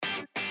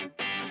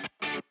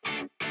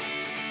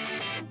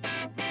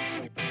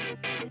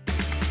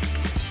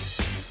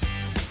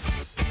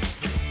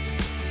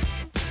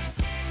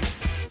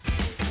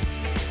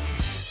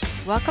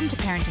Welcome to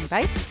Parenting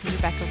Bites. This is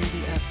Rebecca Levy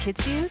of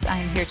Kids Views.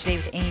 I'm here today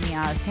with Amy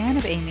Ozdan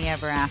of Amy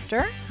Ever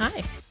After.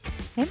 Hi.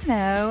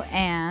 Hello.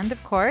 And,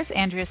 of course,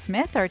 Andrea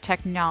Smith, our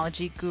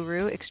technology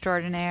guru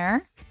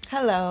extraordinaire.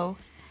 Hello.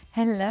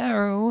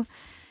 Hello.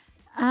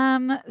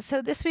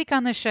 So this week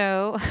on the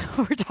show,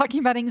 we're talking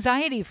about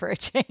anxiety for a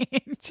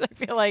change. I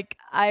feel like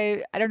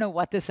I don't know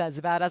what this says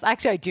about us.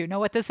 Actually, I do know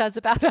what this says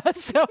about us,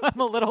 so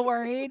I'm a little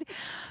worried.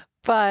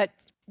 But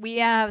we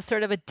have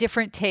sort of a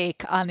different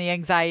take on the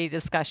anxiety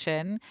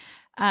discussion,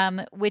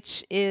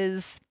 which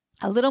is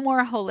a little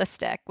more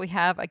holistic. We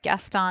have a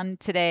guest on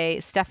today,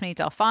 Stephanie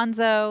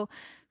D'Alfonso,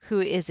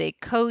 who is a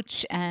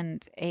coach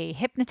and a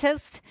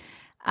hypnotist.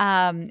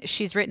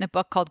 She's written a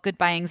book called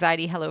Goodbye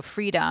Anxiety, Hello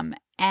Freedom,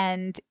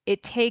 and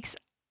it takes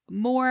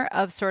more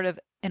of sort of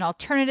an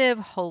alternative,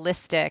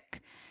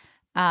 holistic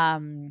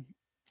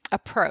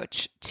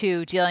approach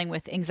to dealing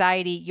with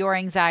anxiety,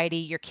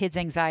 your kids'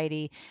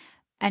 anxiety,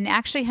 and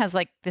actually has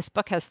this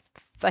book has,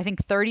 I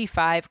think,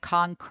 35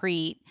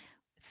 concrete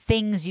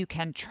things you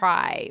can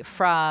try,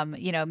 from,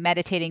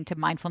 meditating to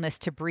mindfulness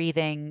to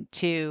breathing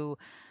to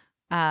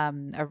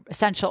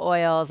essential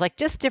oils,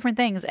 just different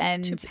things.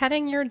 And to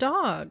petting your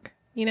dog,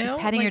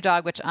 petting your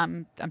dog, which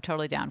I'm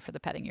totally down for the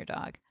petting your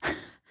dog.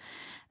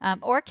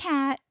 Or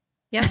cat.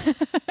 Yeah.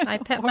 I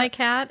pet my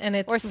cat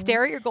and or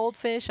stare at your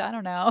goldfish. I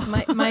don't know.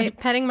 my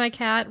petting my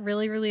cat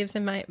really relieves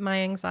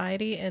my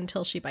anxiety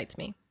until she bites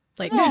me.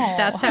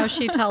 That's how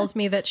she tells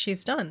me that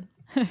she's done.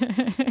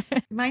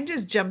 Mine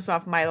just jumps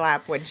off my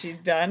lap when she's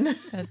done.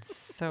 That's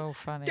so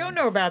funny. Don't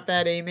know about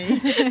that, Amy.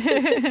 She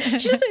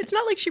doesn't. It's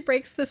not like she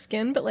breaks the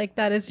skin, but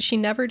that is, she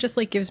never just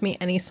gives me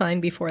any sign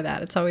before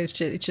that. It's always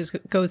it just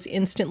goes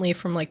instantly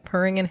from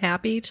purring and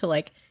happy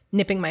to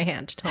nipping my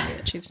hand to tell me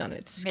that she's done it.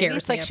 It scares me. Maybe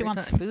it's like she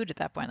wants food at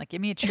that point.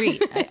 Give me a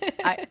treat.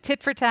 I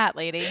tit for tat,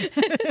 lady.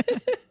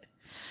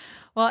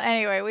 Well,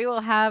 anyway, we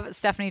will have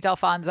Stephanie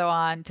D'Alfonso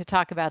on to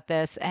talk about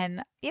this.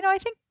 And, I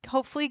think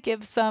hopefully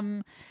give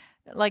some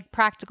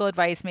practical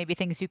advice, maybe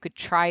things you could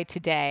try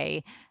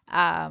today,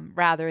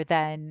 rather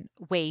than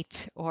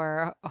wait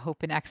or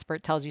hope an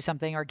expert tells you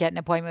something or get an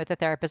appointment with a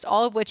therapist,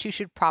 all of which you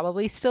should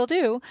probably still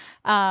do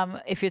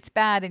if it's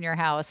bad in your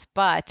house.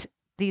 But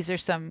these are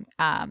some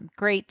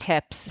great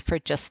tips for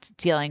just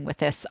dealing with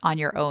this on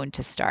your own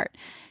to start.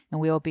 And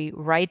we will be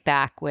right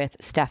back with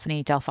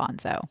Stephanie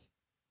D'Alfonso.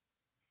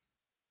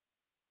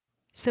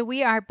 So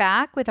we are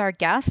back with our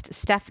guest,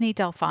 Stephanie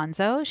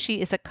D'Alfonso. She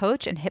is a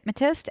coach and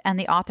hypnotist and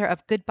the author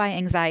of Goodbye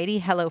Anxiety,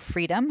 Hello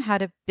Freedom, How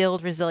to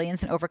Build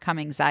Resilience and Overcome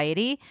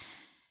Anxiety.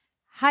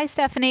 Hi,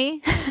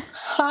 Stephanie.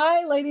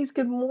 Hi, ladies.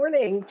 Good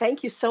morning.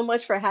 Thank you so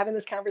much for having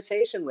this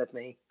conversation with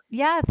me.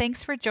 Yeah,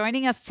 thanks for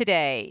joining us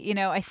today.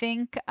 I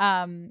think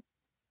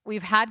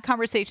we've had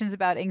conversations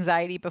about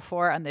anxiety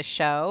before on the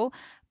show,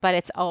 but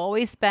it's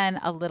always been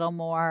a little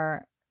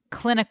more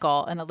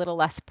clinical and a little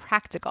less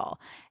practical.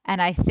 And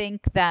I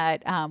think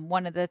that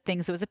one of the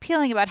things that was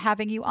appealing about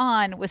having you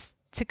on was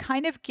to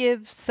kind of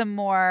give some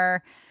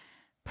more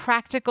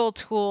practical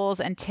tools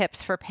and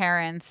tips for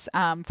parents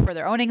for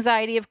their own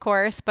anxiety, of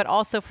course, but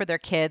also for their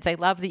kids. I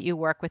love that you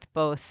work with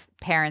both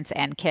parents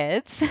and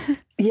kids.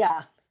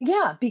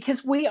 Yeah,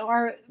 because we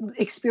are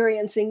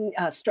experiencing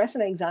stress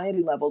and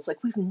anxiety levels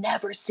like we've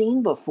never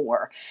seen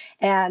before.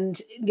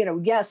 And,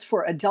 yes,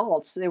 for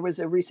adults, there was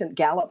a recent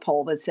Gallup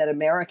poll that said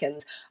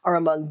Americans are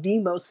among the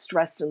most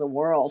stressed in the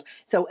world.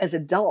 So as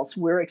adults,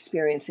 we're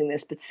experiencing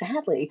this. But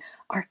sadly,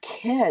 our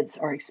kids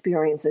are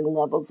experiencing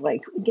levels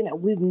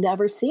we've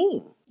never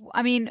seen.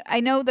 I mean, I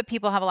know that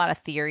people have a lot of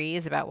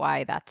theories about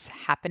why that's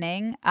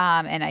happening.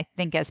 And I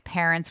think as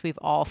parents, we've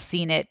all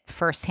seen it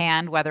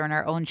firsthand, whether in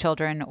our own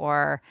children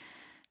or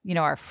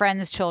our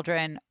friends'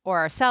 children or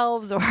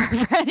ourselves or our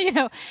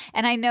friend,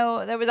 and I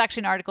know there was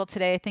actually an article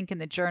today, I think in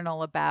the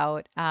Journal,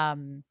 about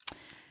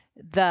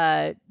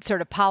the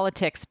sort of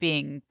politics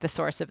being the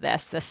source of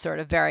this sort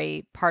of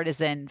very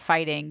partisan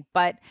fighting.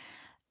 But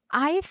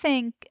I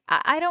think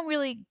I don't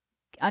really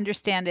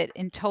understand it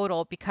in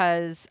total,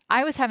 because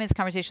I was having this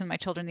conversation with my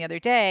children the other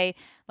day.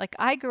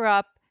 I grew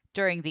up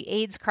during the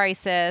AIDS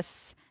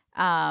crisis,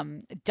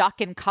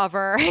 duck and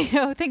cover,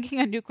 thinking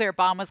a nuclear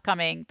bomb was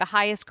coming, the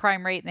highest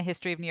crime rate in the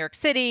history of New York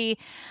City.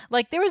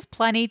 There was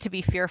plenty to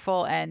be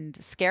fearful and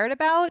scared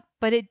about,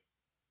 but it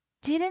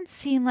didn't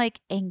seem like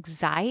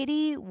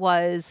anxiety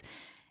was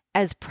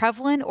as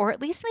prevalent, or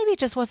at least maybe it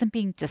just wasn't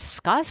being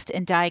discussed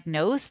and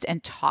diagnosed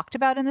and talked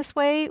about in this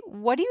way.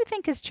 What do you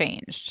think has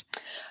changed?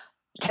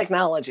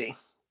 Technology.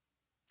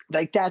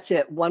 That's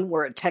it. One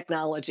word,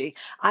 technology.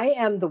 I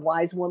am the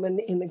wise woman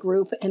in the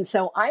group. And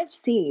so I've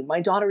seen,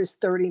 my daughter is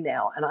 30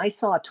 now, and I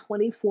saw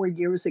 26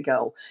 years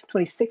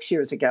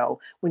ago,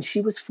 when she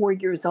was 4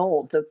 years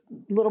old, the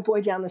little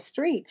boy down the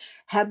street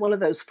had one of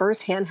those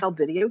first handheld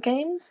video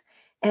games.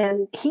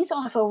 And he's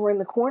off over in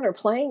the corner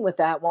playing with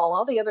that while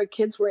all the other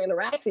kids were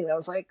interacting. I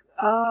was like,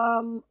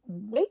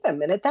 wait a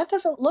minute, that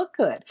doesn't look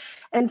good.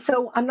 And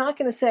so I'm not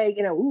going to say,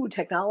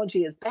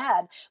 technology is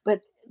bad,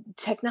 but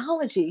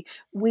technology,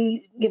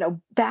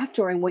 back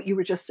during what you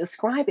were just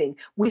describing,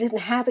 we didn't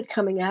have it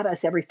coming at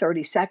us every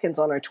 30 seconds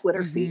on our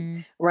Twitter feed, Hmm.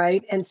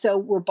 right? And so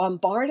we're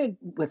bombarded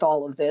with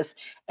all of this,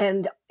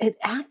 and it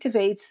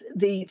activates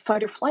the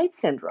fight or flight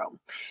syndrome.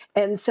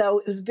 And so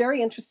it was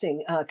very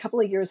interesting. A couple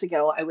of years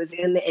ago, I was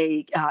in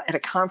at a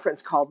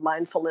conference called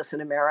Mindfulness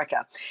in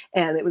America,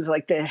 and it was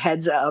like the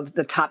heads of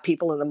the top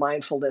people in the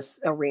mindfulness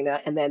arena,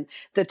 and then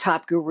the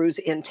top gurus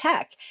in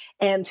tech.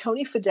 And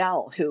Tony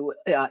Fadell, who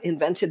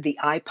invented the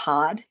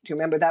iPod, do you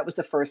remember that was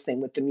the first thing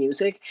with the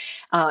music?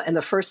 And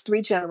the first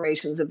three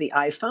generations of the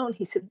iPhone,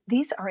 he said,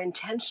 these are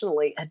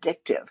intentionally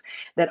addictive,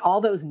 that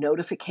all those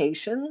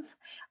notifications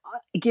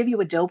give you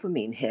a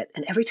dopamine hit.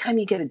 And every time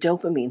you get a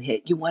dopamine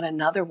hit, you want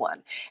another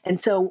one. And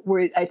so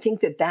I think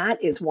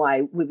that is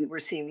why we're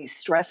seeing these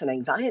stress and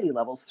anxiety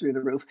levels through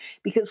the roof,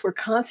 because we're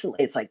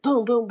constantly, it's like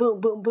boom, boom, boom,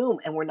 boom, boom,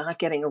 and we're not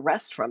getting a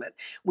rest from it,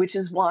 which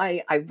is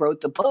why I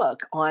wrote the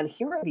book on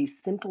here are these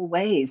simple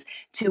ways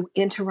to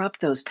interrupt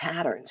those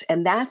patterns.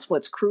 And that's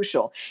what's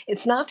crucial.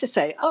 It's not to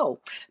say, oh,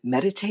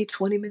 meditate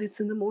 20 minutes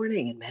in the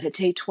morning and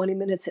meditate 20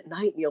 minutes at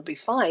night and you'll be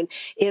fine.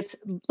 It's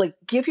like,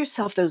 give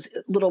yourself those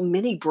little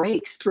mini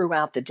breaks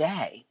throughout the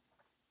day.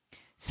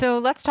 So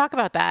let's talk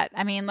about that.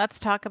 I mean, let's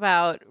talk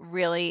about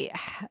really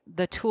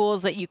the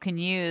tools that you can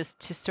use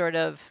to sort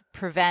of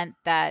prevent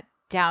that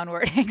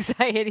downward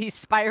anxiety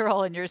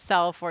spiral in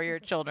yourself or your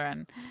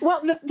children.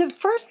 Well, the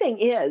first thing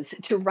is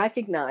to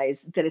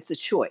recognize that it's a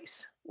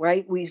choice,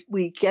 right?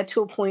 We get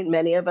to a point,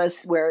 many of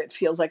us, where it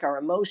feels like our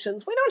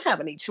emotions, we don't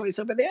have any choice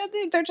over there.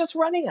 They're just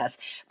running us.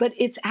 But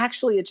it's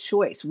actually a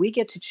choice. We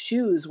get to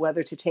choose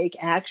whether to take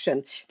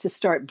action to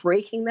start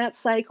breaking that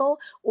cycle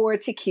or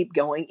to keep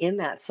going in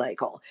that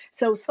cycle.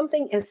 So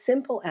something as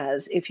simple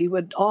as, if you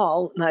would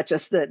all, not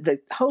just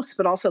the hosts,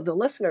 but also the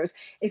listeners,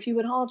 if you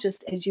would all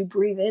just, as you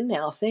breathe in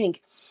now,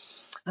 think,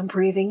 I'm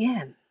breathing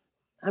in.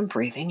 I'm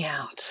breathing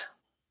out.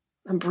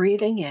 I'm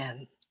breathing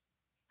in.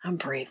 I'm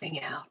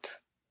breathing out.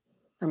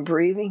 I'm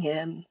breathing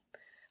in.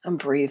 I'm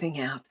breathing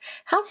out.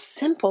 How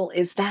simple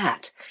is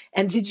that?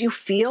 And did you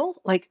feel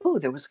like, oh,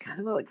 there was kind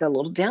of like a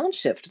little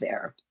downshift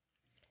there?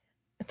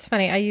 It's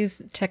funny. I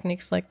use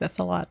techniques like this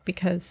a lot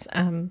because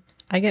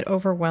I get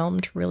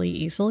overwhelmed really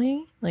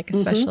easily, like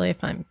especially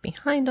if I'm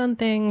behind on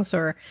things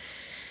or,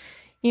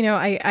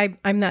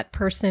 I'm that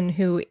person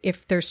who,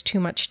 if there's too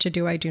much to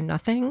do, I do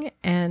nothing.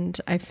 And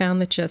I found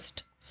that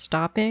just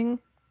stopping,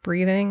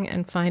 breathing,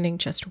 and finding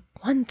just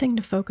one thing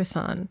to focus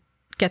on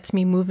gets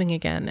me moving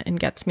again and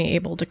gets me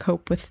able to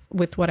cope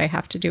with what I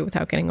have to do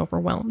without getting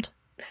overwhelmed.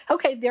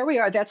 Okay, there we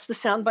are. That's the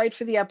soundbite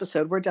for the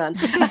episode. We're done.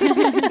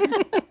 I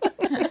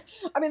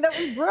mean, that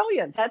was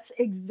brilliant. That's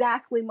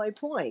exactly my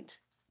point.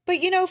 But,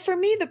 for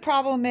me, the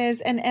problem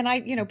is, and I,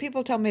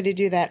 people tell me to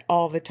do that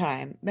all the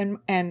time,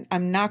 and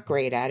I'm not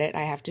great at it,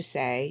 I have to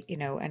say,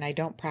 and I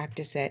don't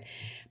practice it.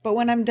 But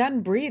when I'm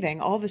done breathing,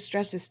 all the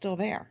stress is still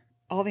there.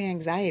 All the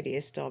anxiety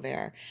is still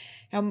there.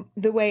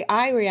 The way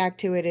I react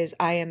to it is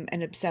I am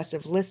an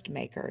obsessive list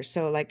maker.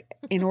 So like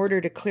in order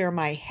to clear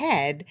my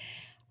head,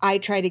 I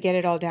try to get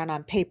it all down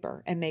on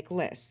paper and make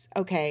lists.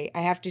 Okay,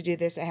 I have to do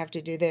this, I have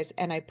to do this.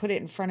 And I put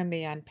it in front of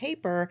me on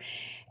paper.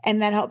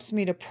 And that helps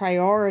me to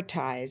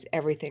prioritize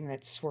everything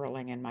that's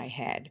swirling in my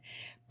head.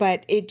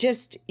 But it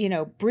just,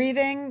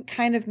 breathing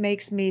kind of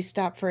makes me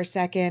stop for a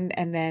second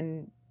and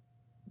then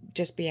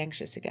just be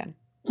anxious again.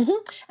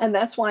 And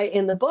that's why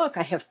in the book,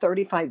 I have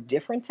 35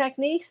 different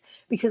techniques,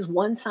 because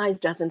one size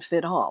doesn't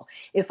fit all.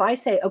 If I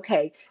say,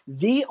 okay,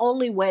 the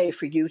only way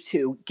for you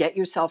to get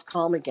yourself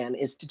calm again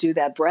is to do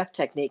that breath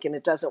technique and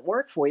it doesn't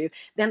work for you,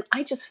 then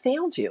I just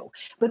failed you.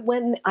 But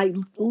when I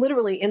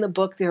literally in the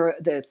book,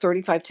 the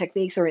 35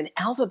 techniques are in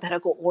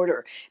alphabetical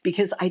order,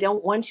 because I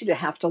don't want you to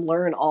have to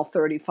learn all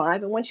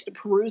 35. I want you to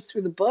peruse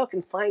through the book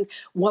and find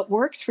what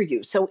works for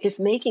you. So if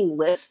making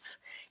lists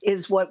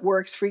is what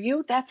works for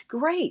you, that's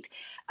great.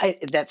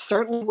 That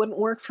certainly wouldn't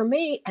work for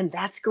me, and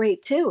that's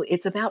great too.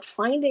 It's about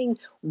finding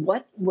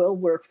what will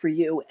work for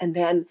you and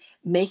then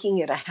making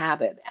it a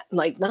habit,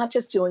 like not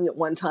just doing it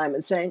one time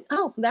and saying,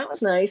 oh, that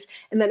was nice,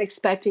 and then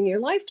expecting your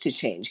life to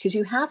change, because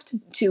you have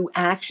to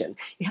action.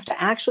 You have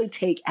to actually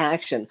take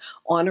action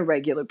on a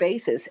regular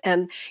basis.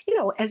 And,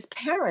 as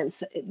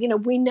parents,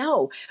 we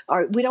know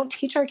we don't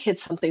teach our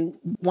kids something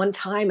one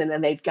time and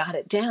then they've got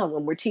it down.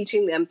 When we're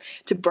teaching them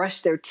to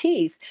brush their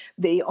teeth,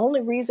 the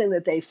only reason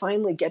that they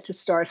finally get to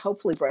start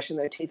hopefully brushing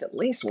their teeth at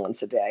least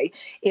once a day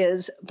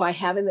is by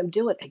having them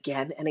do it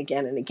again and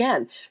again and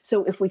again.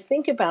 So if we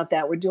think about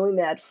that, we're doing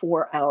that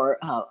for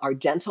our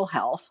dental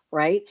health,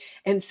 right?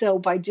 And so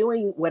by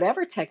doing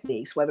whatever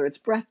techniques, whether it's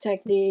breath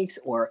techniques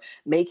or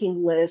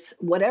making lists,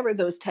 whatever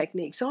those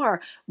techniques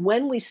are,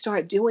 when we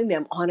start doing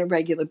them on a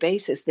regular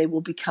basis, they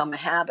will become a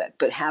habit.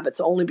 But habits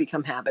only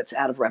become habits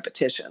out of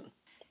repetition.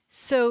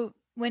 So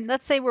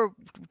let's say we're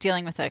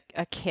dealing with a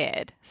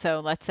kid. So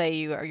let's say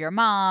you are your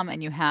mom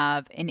and you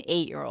have an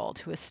 8-year-old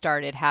who has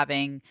started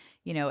having,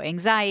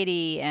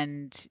 anxiety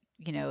and,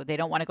 they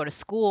don't want to go to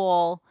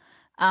school.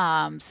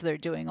 So they're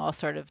doing all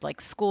sort of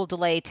like school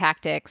delay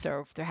tactics,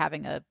 or if they're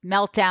having a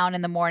meltdown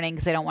in the morning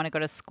because they don't want to go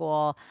to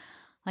school.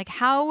 Like,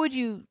 how would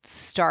you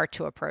start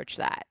to approach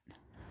that?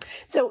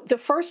 So the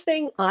first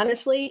thing,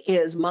 honestly,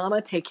 is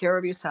mama, take care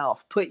of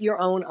yourself. Put your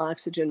own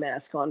oxygen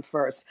mask on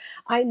first.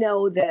 I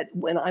know that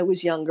when I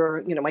was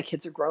younger, my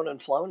kids are grown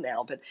and flown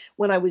now, but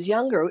when I was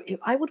younger,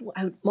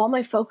 all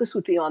my focus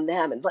would be on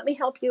them and let me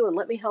help you and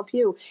let me help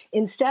you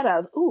instead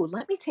of, ooh,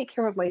 let me take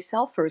care of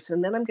myself first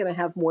and then I'm going to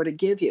have more to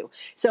give you.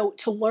 So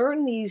to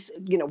learn these,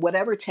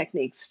 whatever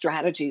techniques,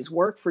 strategies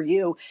work for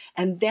you,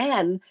 and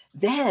then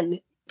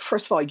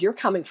first of all, you're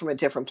coming from a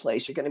different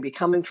place. You're going to be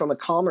coming from a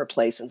calmer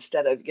place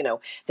instead of,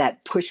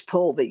 that push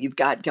pull that you've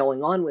got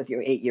going on with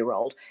your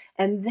 8-year-old.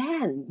 And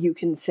then you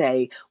can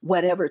say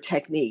whatever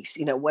techniques,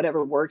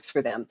 whatever works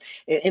for them.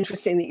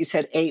 Interesting that you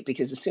said 8,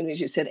 because as soon as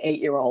you said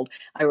 8-year-old,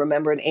 I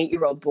remember an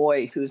 8-year-old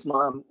boy whose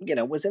mom,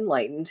 was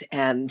enlightened,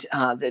 and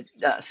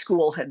that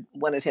school had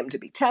wanted him to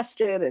be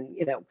tested, and,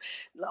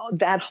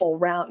 that whole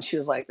round. She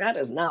was like, that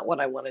is not what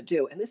I want to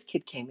do. And this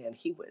kid came in,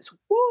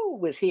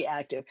 was he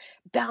active,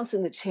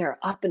 bouncing the chair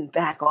up and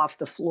back off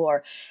the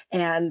floor.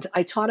 And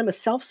I taught him a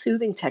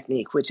self-soothing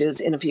technique, which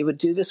is, and if you would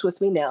do this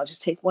with me now,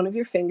 just take one of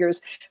your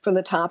fingers from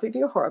the top of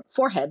your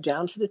forehead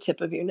down to the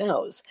tip of your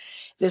nose.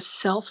 This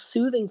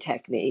self-soothing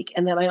technique.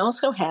 And then I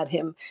also had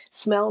him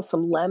smell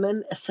some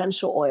lemon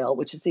essential oil,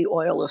 which is the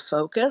oil of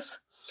focus.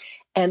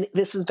 And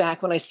this is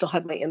back when I still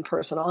had my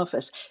in-person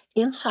office.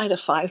 Inside of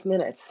 5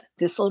 minutes,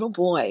 this little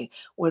boy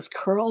was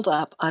curled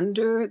up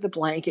under the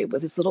blanket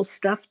with his little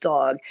stuffed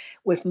dog,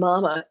 with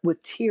mama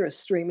with tears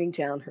streaming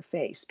down her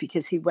face,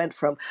 because he went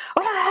from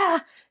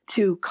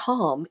to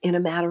calm in a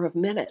matter of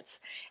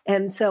minutes.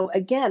 And so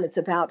again, it's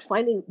about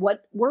finding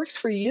what works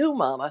for you,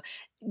 mama.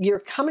 You're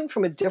coming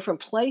from a different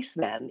place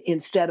then,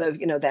 instead of,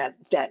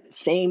 that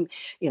same,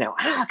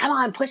 come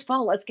on, push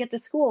pull, let's get to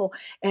school.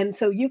 And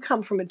so you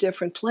come from a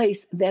different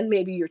place, then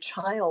maybe your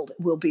child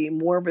will be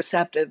more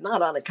receptive,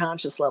 not on a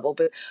conscious level,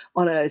 but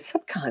on a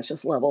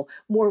subconscious level,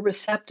 more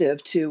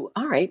receptive to,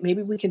 all right,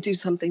 maybe we can do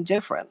something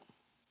different.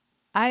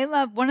 I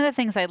love one of the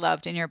things I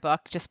loved in your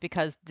book, just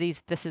because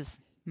this is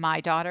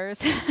my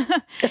daughters,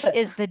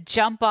 is the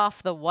jump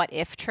off the what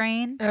if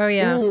train. Oh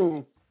yeah.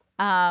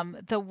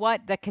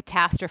 The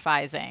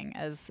catastrophizing,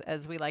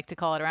 as we like to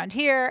call it around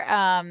here,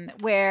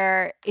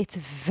 where it's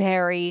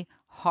very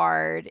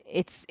hard.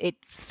 It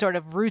sort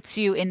of roots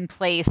you in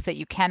place that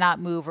you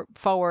cannot move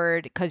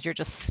forward because you're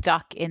just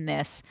stuck in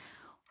this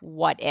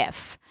what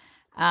if.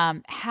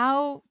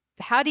 How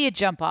do you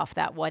jump off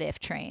that what if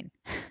train?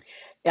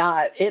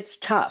 It's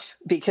tough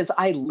because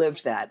I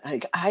lived that.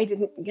 I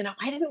didn't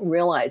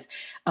realize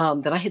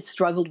that I had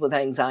struggled with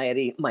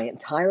anxiety my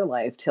entire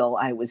life till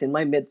I was in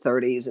my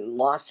mid-30s and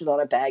lost it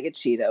on a bag of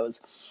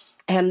Cheetos.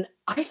 And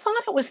I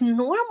thought it was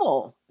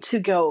normal to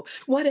go,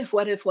 what if,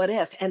 what if, what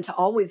if, and to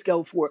always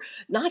go for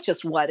not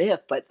just what if,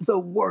 but the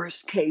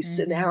worst case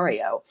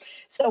scenario.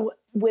 So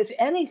with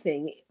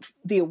anything,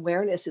 the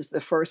awareness is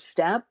the first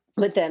step.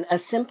 But then a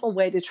simple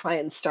way to try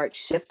and start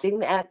shifting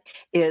that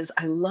is,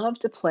 I love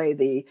to play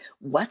the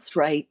what's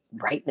right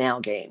now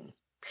game.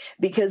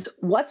 Because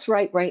what's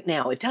right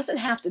now, it doesn't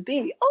have to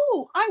be,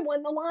 oh, I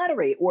won the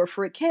lottery. Or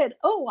for a kid,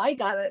 oh, I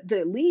got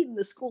the lead in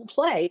the school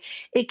play.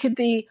 It could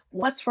be,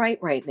 what's right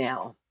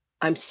now?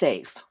 I'm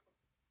safe.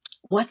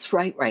 What's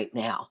right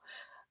now?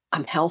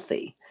 I'm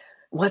healthy.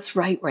 What's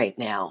right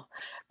now?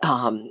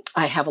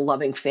 I have a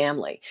loving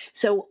family.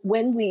 So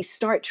when we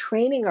start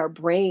training our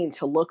brain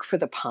to look for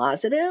the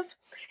positive,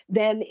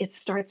 then it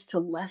starts to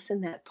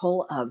lessen that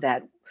pull of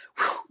that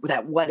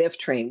what if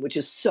train, which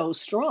is so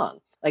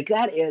strong. Like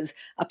that is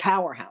a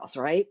powerhouse,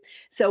 right?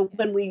 So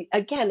when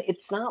again,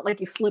 it's not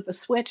like you flip a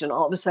switch and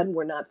all of a sudden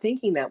we're not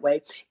thinking that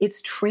way.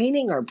 It's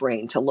training our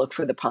brain to look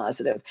for the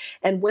positive.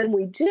 And when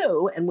we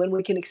do, and when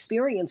we can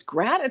experience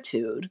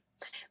gratitude,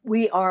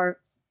 we are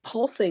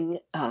pulsing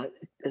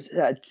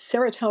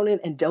serotonin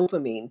and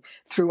dopamine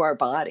through our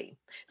body.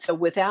 So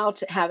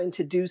without having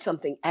to do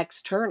something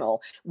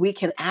external, we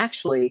can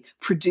actually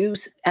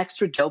produce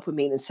extra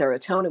dopamine and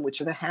serotonin, which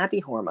are the happy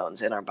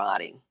hormones in our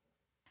body.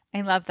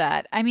 I love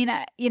that. I mean,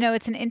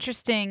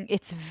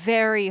 it's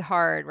very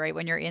hard, right,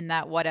 when you're in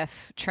that what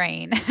if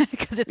train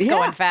because it's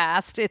going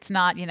fast. It's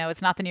not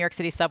the New York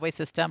City subway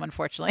system,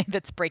 unfortunately,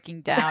 that's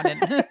breaking down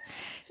and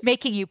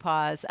making you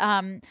pause.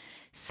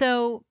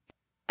 So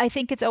I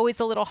think it's always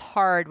a little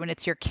hard when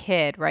it's your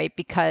kid, right?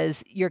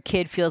 Because your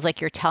kid feels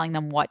like you're telling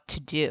them what to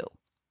do.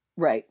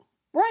 Right.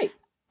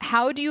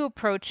 How do you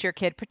approach your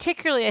kid,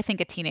 particularly, I think,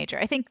 a teenager?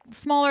 I think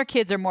smaller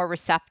kids are more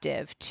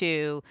receptive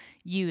to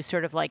you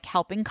sort of like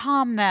helping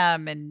calm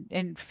them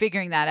and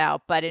figuring that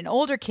out. But an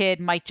older kid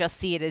might just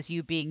see it as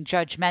you being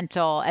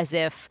judgmental, as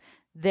if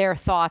their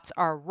thoughts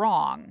are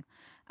wrong,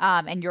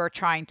 and you're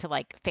trying to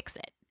like fix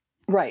it.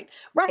 Right.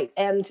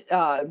 And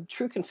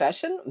true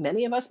confession,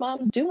 many of us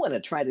moms do want to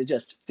try to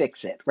just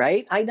fix it,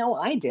 right? I know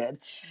I did.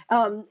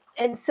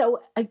 And so,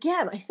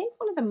 again, I think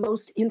one of the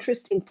most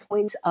interesting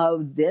points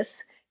of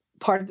this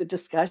part of the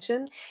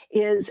discussion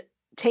is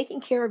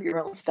taking care of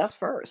your own stuff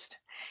first.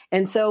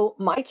 And so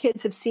my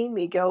kids have seen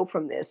me go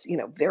from this,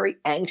 very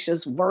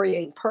anxious,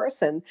 worrying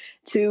person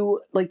to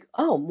like,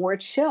 oh, more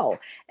chill.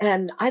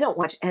 And I don't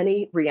watch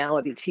any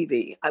reality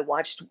TV.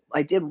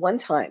 I did one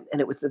time, and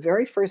it was the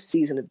very first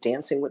season of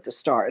Dancing with the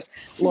Stars,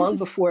 long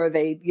before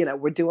they,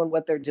 were doing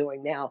what they're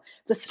doing now.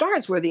 The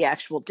stars were the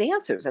actual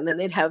dancers, and then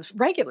they'd have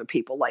regular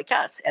people like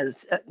us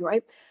as,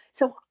 right?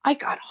 So I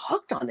got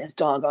hooked on this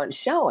doggone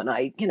show, and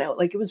like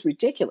it was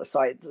ridiculous.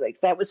 So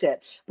that was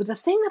it. But the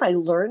thing that I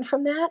learned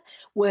from that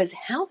was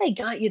how they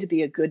got you to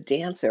be a good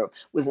dancer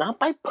was not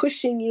by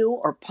pushing you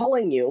or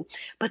pulling you,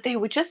 but they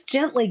were just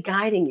gently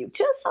guiding you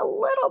just a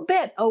little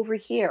bit over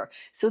here.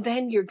 So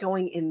then you're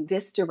going in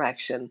this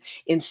direction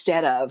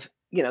instead of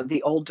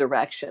the old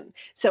direction.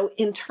 So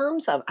in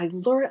terms of, I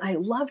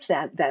loved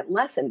that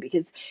lesson,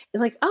 because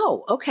it's like,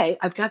 oh, okay,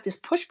 I've got this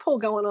push pull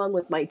going on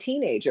with my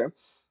teenager.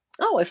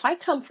 Oh, if I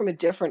come from a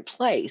different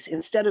place,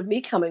 instead of me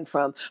coming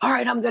from, all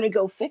right, I'm going to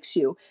go fix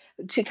you,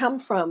 to come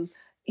from,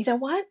 you know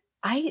what?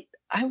 I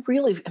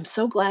really am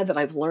so glad that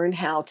I've learned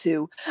how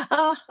to,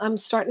 I'm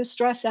starting to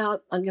stress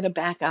out. I'm going to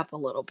back up a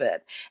little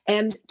bit,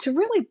 and to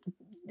really,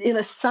 in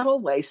a subtle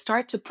way,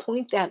 start to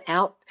point that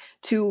out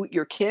to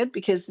your kid,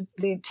 because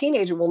the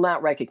teenager will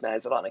not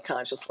recognize it on a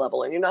conscious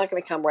level. And you're not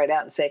going to come right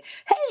out and say,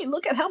 hey,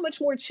 look at how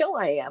much more chill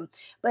I am.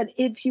 But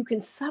if you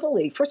can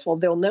subtly, first of all,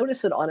 they'll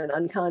notice it on an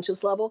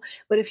unconscious level.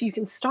 But if you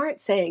can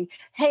start saying,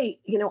 hey,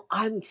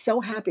 I'm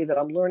so happy that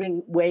I'm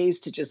learning ways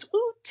to just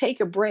take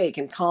a break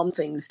and calm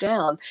things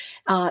down,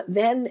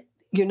 then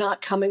you're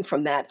not coming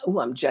from that,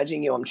 I'm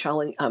judging you, I'm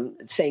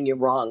saying you're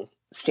wrong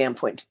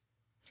standpoint.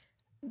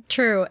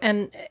 True.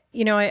 And,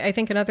 I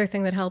think another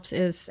thing that helps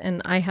is,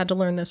 and I had to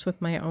learn this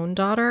with my own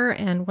daughter,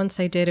 and once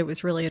I did, it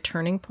was really a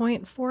turning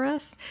point for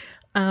us.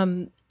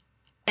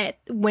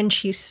 When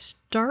she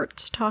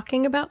starts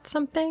talking about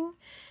something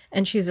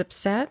and she's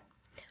upset,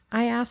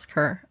 I ask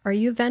her, are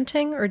you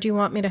venting, or do you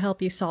want me to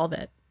help you solve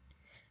it?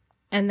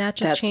 And that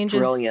just changes.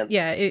 Brilliant.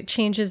 Yeah, it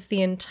changes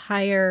the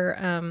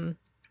entire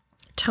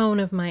tone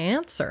of my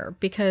answer,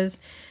 because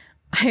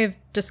I've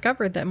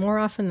discovered that more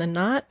often than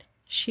not,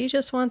 she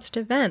just wants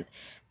to vent.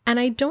 And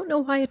I don't know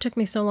why it took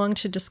me so long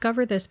to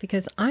discover this,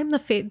 because I'm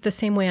the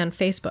same way on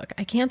Facebook.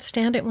 I can't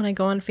stand it when I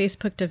go on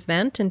Facebook to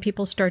vent and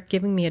people start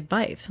giving me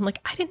advice. I'm like,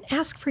 I didn't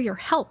ask for your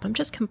help. I'm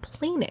just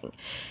complaining.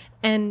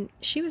 And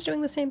she was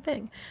doing the same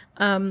thing.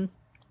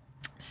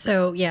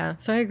 So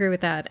I agree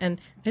with that.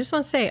 And I just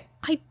want to say,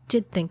 I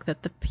did think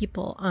that the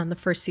people on the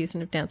first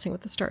season of Dancing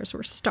with the Stars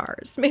were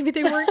stars. Maybe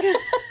they weren't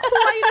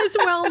quite as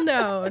well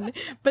known,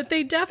 but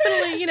they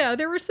definitely,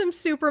 there were some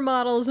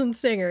supermodels and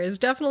singers,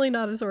 definitely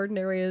not as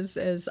ordinary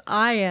as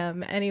I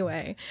am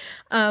anyway.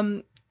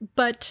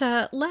 But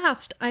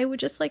last, I would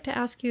just like to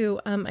ask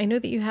you, I know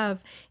that you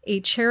have a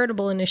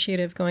charitable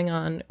initiative going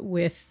on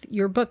with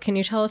your book. Can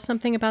you tell us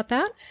something about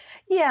that?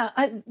 Yeah,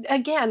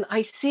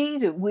 I see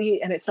that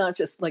and it's not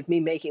just like me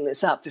making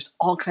this up, there's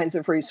all kinds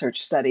of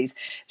research studies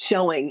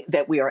showing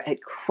that we are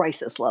at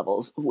crisis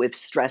levels with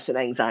stress and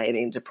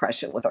anxiety and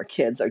depression with our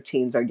kids, our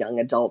teens, our young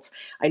adults.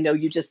 I know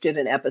you just did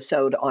an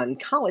episode on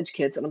college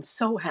kids, and I'm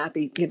so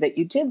happy that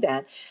you did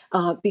that,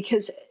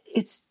 because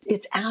it's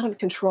out of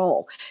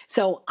control.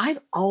 So I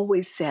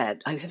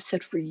have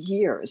said for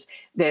years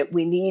that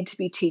we need to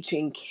be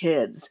teaching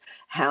kids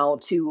how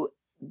to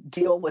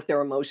deal with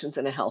their emotions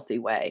in a healthy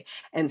way.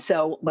 And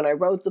so when I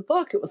wrote the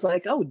book, it was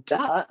like, oh,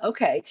 duh.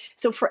 Okay.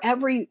 So for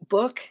every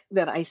book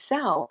that I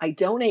sell, I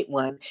donate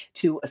one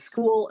to a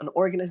school, an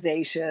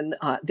organization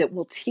that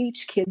will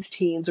teach kids,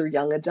 teens, or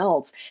young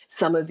adults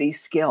some of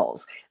these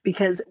skills.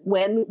 Because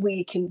when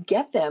we can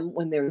get them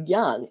when they're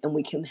young, and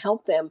we can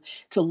help them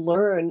to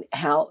learn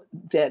how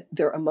that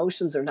their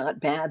emotions are not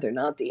bad, they're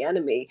not the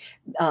enemy,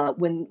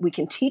 when we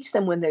can teach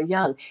them when they're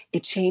young,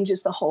 it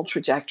changes the whole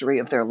trajectory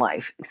of their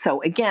life.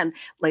 So again,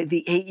 like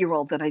the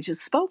 8-year-old that I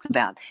just spoke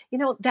about,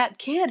 that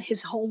kid,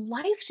 his whole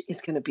life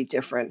is going to be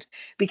different,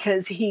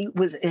 because he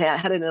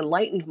had an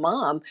enlightened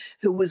mom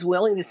who was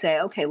willing to say,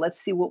 okay, let's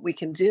see what we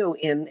can do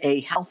in a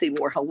healthy,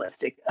 more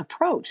holistic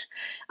approach.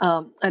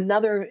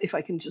 Another, if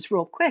I can just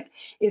real quick,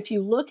 if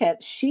you look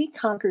at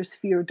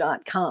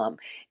sheconquersfear.com,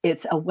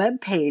 it's a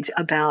web page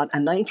about a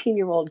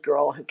 19-year-old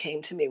girl who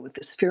came to me with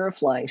this fear of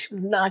flying. She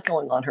was not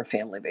going on her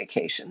family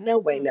vacation. No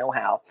way, no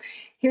how.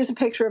 Here's a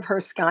picture of her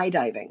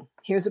skydiving.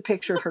 Here's a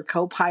picture of her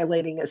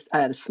co-piloting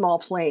a small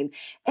plane.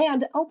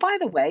 And, oh, by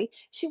the way,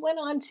 she went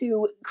on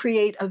to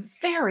create a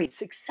very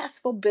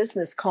successful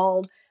business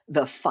called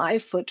The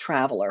 5-Foot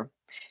Traveler.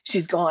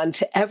 She's gone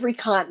to every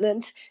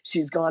continent.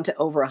 She's gone to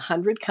over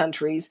 100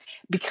 countries,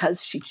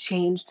 because she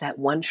changed that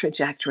one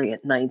trajectory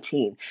at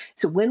 19.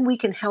 So when we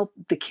can help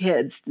the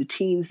kids, the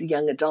teens, the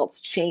young adults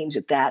change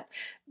at that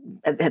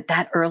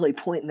early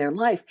point in their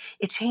life,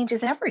 it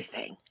changes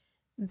everything.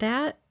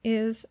 That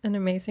is an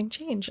amazing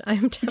change.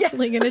 I'm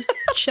definitely going to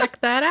check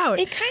that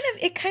out. It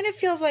kind of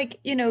feels like,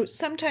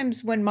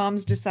 sometimes when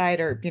moms decide,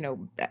 or,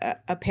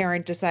 a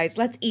parent decides,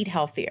 let's eat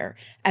healthier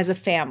as a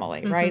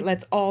family, right?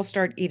 Let's all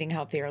start eating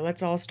healthier.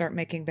 Let's all start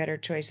making better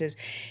choices.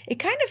 It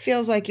kind of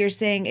feels like you're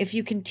saying, if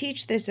you can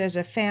teach this as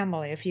a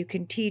family, if you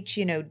can teach,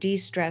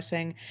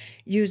 de-stressing,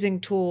 using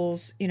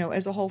tools,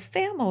 as a whole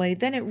family,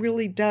 then it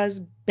really does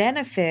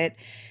benefit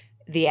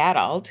the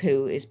adult,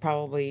 who is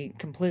probably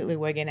completely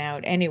wigging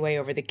out anyway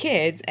over the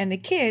kids, and the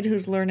kid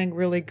who's learning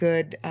really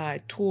good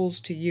tools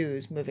to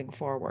use moving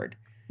forward.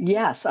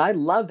 Yes, I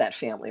love that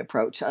family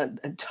approach. I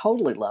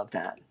totally love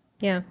that.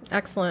 Yeah,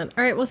 excellent.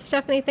 All right, well,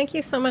 Stephanie, thank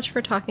you so much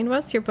for talking to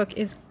us. Your book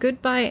is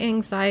Goodbye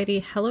Anxiety,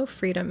 Hello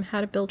Freedom,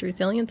 How to Build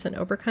Resilience and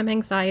Overcome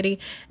Anxiety.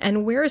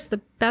 And where is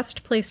the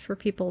best place for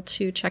people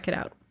to check it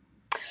out?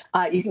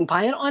 You can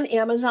buy it on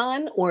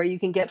Amazon, or you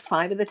can get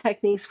 5 of the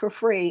techniques for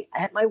free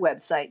at my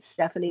website,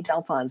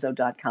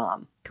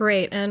 stephaniedalfonso.com.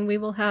 Great. And we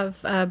will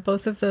have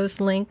both of those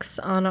links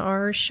on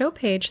our show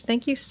page.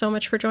 Thank you so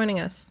much for joining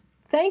us.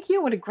 Thank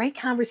you. What a great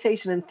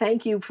conversation. And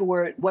thank you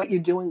for what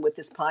you're doing with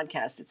this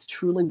podcast. It's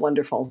truly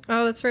wonderful.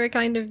 Oh, that's very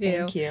kind of you.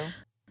 Thank you.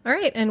 All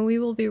right. And we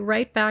will be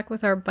right back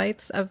with our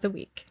bites of the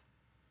week.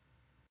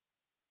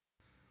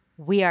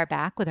 We are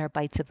back with our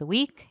bites of the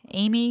week.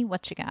 Amy,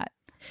 what you got?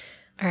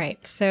 All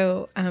right.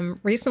 So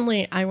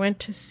recently I went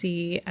to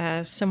see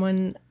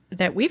someone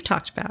that we've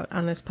talked about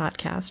on this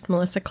podcast,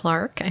 Melissa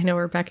Clark. I know,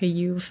 Rebecca,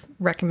 you've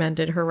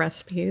recommended her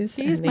recipes.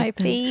 She's my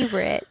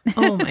favorite.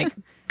 Oh my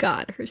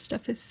God. Her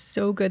stuff is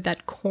so good.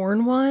 That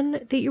corn one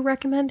that you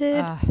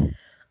recommended,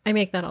 I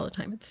make that all the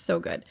time. It's so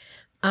good.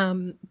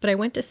 But I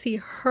went to see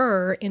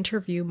her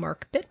interview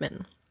Mark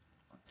Bittman.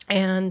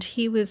 And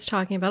he was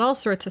talking about all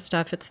sorts of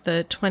stuff. It's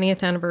the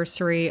 20th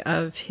anniversary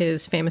of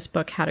his famous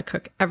book, How to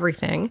Cook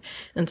Everything.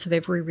 And so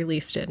they've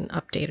re-released it and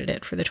updated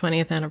it for the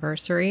 20th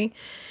anniversary.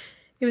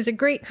 It was a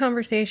great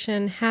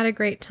conversation, had a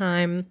great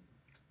time.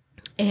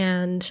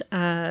 And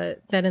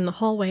then in the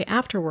hallway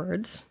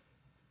afterwards,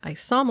 I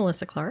saw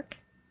Melissa Clark.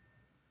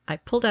 I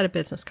pulled out a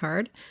business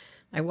card.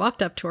 I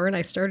walked up to her and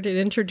I started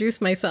to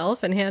introduce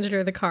myself and handed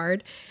her the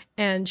card.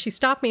 And she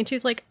stopped me and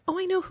she's like, "Oh,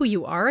 I know who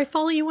you are. I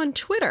follow you on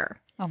Twitter."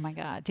 Oh my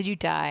God. Did you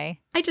die?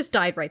 I just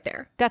died right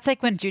there. That's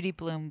like when Judy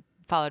Bloom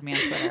followed me on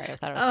Twitter. I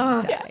thought I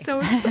was going to die. So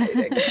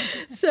exciting.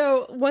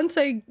 So once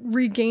I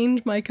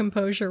regained my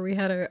composure, we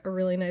had a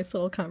really nice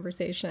little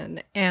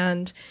conversation.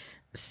 And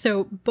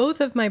so both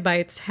of my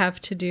bites have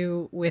to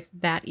do with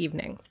that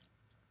evening.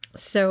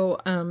 So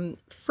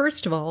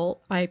first of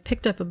all, I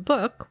picked up a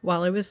book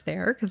while I was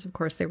there because, of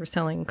course, they were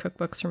selling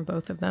cookbooks from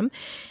both of them.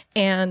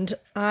 And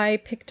I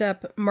picked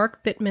up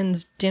Mark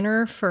Bittman's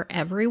Dinner for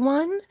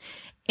Everyone.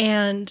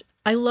 And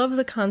I love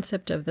the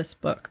concept of this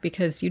book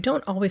because you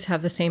don't always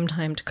have the same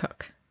time to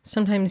cook.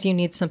 Sometimes you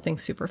need something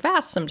super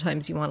fast.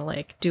 Sometimes you want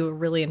to do a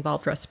really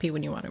involved recipe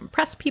when you want to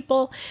impress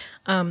people.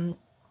 And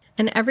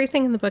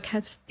everything in the book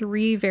has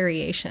 3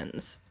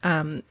 variations.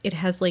 It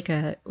has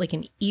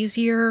an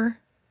easier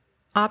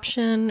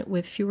option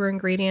with fewer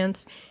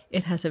ingredients.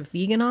 It has a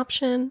vegan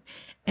option,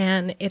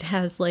 and it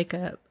has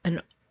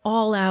an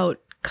all-out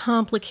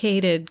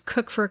complicated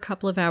cook for a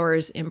couple of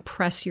hours,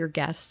 impress your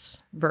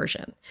guests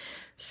version.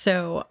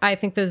 So I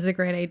think this is a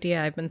great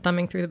idea. I've been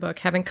thumbing through the book,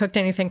 haven't cooked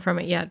anything from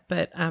it yet,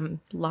 but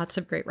lots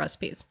of great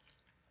recipes.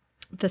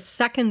 The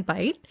second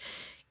bite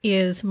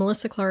is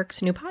Melissa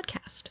Clark's new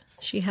podcast.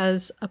 She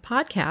has a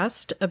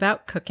podcast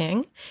about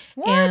cooking.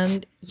 What?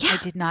 And yeah, I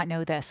did not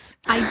know this.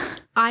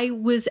 I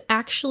was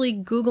actually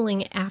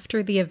Googling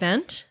after the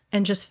event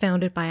and just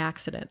found it by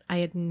accident. I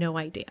had no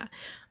idea.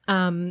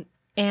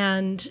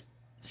 And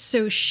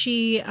so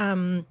she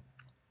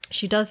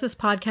does this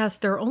podcast.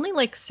 There are only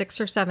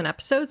 6 or 7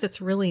 episodes.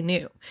 It's really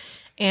new.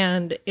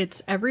 And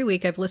it's every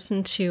week. I've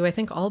listened to, I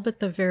think, all but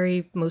the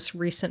very most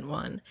recent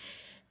one.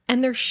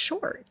 And they're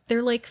short.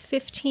 They're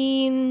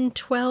 15,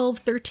 12,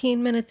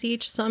 13 minutes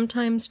each,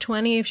 sometimes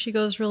 20 if she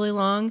goes really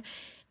long.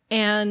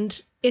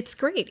 And it's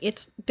great.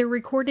 They're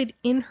recorded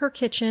in her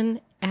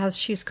kitchen as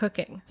she's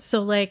cooking.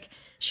 So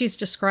she's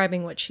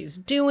describing what she's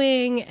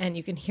doing, and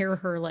you can hear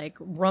her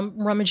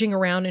rummaging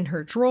around in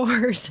her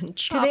drawers and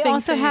chopping Do they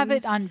also things. have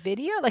it on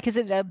video? Is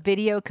it a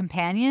video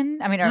companion?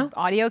 I mean, No. an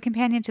audio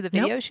companion to the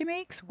video Nope. she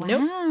makes? Wow.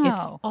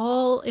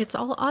 Nope. It's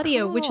all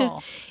audio, which is,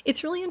 Cool.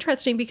 it's really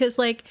interesting because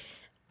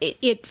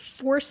it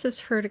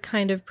forces her to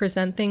kind of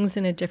present things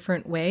in a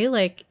different way.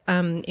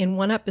 In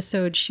one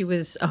episode, she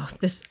was,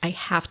 I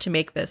have to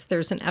make this.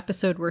 There's an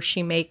episode where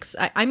she makes,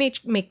 I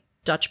make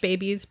Dutch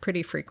babies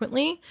pretty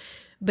frequently,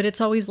 but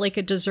it's always a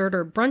dessert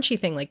or brunchy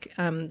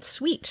thing,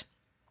 sweet.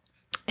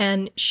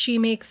 And she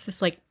makes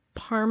this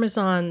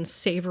Parmesan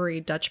savory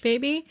Dutch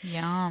baby.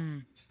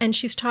 Yum. And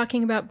she's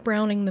talking about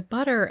browning the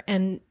butter,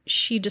 and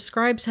she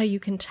describes how you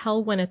can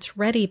tell when it's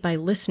ready by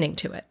listening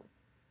to it.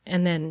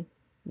 And then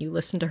you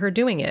listen to her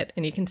doing it,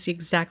 and you can see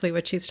exactly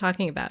what she's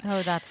talking about.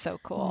 Oh, that's so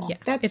cool. Yeah,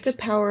 That's the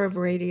power of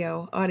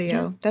audio.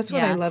 That's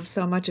what I Yes. love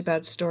so much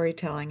about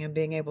storytelling and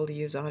being able to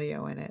use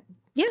audio in it.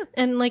 Yeah,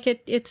 and like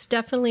it's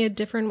definitely a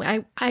different.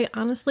 I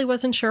honestly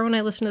wasn't sure when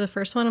I listened to the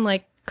first one. I'm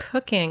like,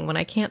 cooking when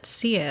I can't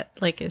see it.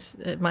 Like,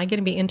 am I going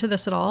to be into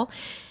this at all?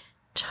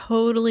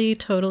 Totally,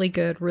 totally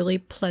good. Really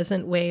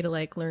pleasant way to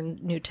like learn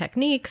new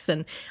techniques.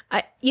 And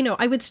I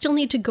would still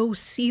need to go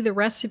see the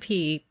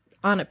recipe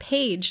on a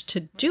page to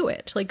do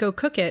it, like go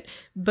cook it.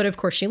 But of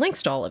course, she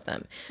links to all of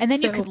them. And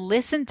then you could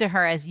listen to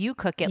her as you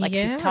cook it, like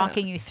she's Yeah.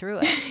 talking you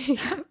through it.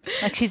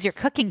 Like she's your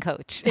cooking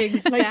coach.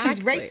 Exactly. Like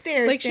she's right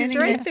there, Like she's standing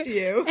right next there. to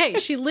you. Hey,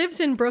 she lives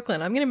in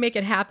Brooklyn. I'm going to make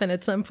it happen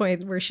at some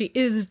point where she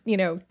is,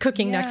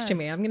 cooking next to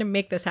me. I'm going to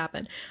make this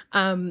happen.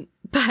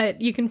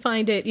 But you can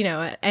find it,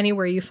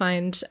 anywhere you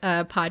find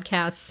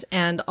podcasts.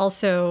 And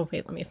also,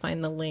 wait, let me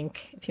find the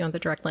link if you want the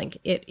direct link.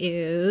 It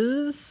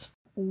is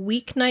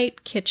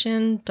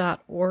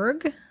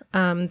weeknightkitchen.org.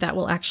 That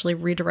will actually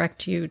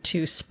redirect you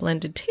to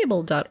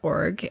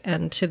splendidtable.org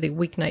and to the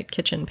Weeknight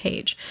Kitchen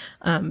page.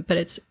 But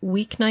it's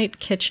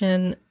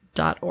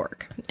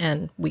weeknightkitchen.org.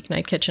 And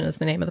Weeknight Kitchen is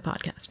the name of the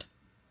podcast.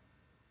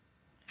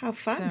 How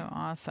fun. So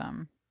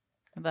awesome.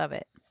 I love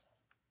it.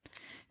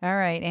 All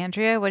right,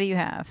 Andrea, what do you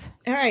have?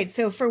 All right.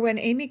 So for when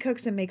Amy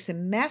cooks and makes a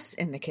mess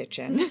in the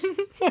kitchen.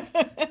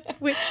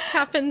 Which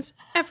happens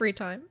every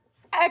time.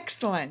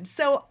 Excellent.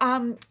 So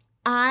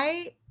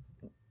I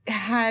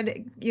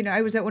had,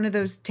 I was at one of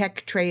those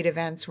tech trade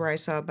events where I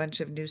saw a bunch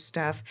of new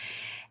stuff.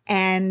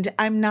 And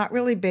I'm not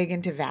really big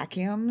into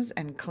vacuums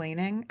and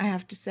cleaning, I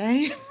have to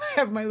say. I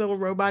have my little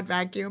robot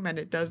vacuum and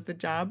it does the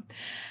job.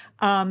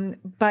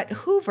 But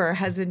Hoover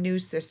has a new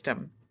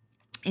system.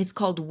 It's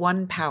called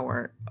One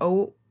Power,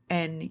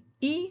 ONEPWR.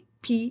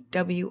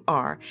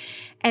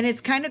 And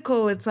it's kind of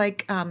cool. It's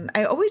like,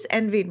 I always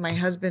envied my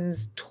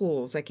husband's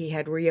tools. Like he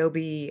had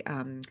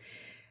Ryobi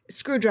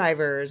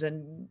screwdrivers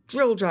and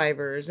drill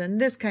drivers and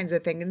this kinds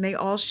of thing. And they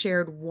all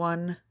shared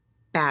one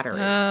battery.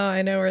 Oh,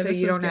 I know where so this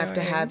is you don't have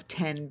to going. have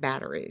 10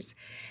 batteries.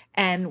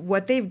 And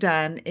what they've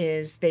done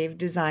is they've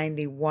designed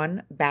the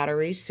one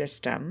battery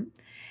system,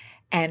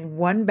 and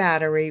one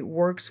battery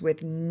works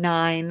with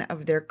 9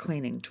 of their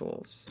cleaning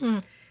tools.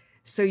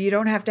 So you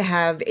don't have to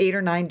have 8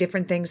 or 9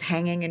 different things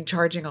hanging and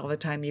charging all the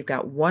time. You've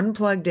got one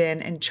plugged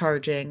in and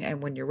charging.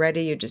 And when you're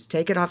ready, you just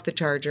take it off the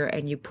charger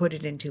and you put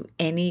it into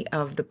any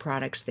of the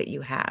products that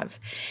you have.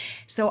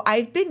 So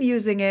I've been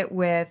using it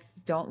with,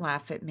 don't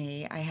laugh at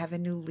me, I have a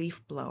new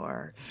leaf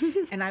blower.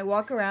 And I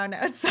walk around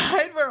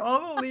outside where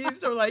all the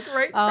leaves are like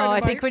right in front of Oh, my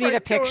I think we need a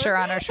front door. picture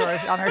on our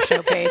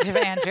show page of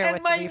Andrea And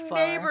with my the leaf blower.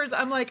 neighbors,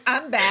 I'm like,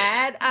 I'm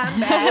bad.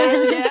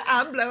 Yeah,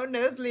 I'm blowing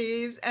those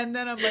leaves. And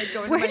then I'm like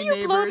going Where to do my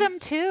you blow neighbors.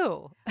 them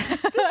to? I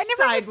side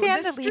never with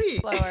understand the the leaf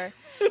street. blower.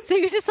 So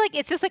you're just like,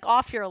 it's just like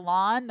off your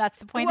lawn. That's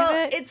the point of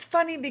Well, it. it's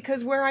funny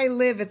because where I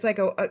live, it's like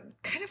a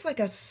kind of like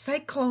a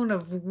cyclone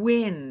of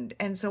wind.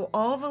 And so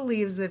all the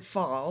leaves that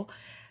fall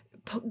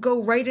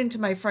go right into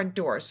my front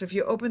door. So if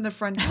you open the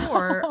front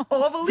door,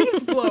 all the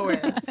leaves blow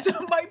in. So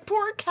my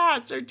poor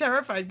cats are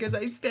terrified because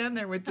I stand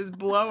there with this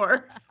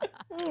blower.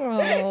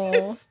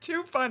 Oh. It's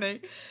too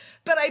funny.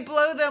 But I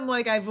blow them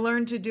like I've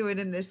learned to do it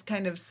in this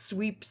kind of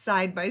sweep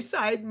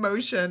side-by-side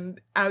motion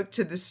out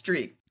to the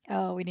street.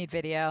 Oh, we need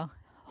video.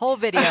 Whole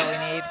video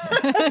we need.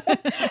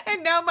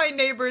 And now my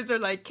neighbors are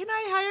like, can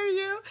I hire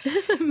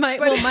you?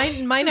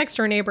 My next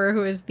door neighbor,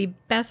 who is the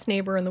best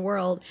neighbor in the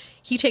world,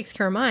 he takes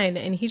care of mine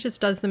and he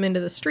just does them into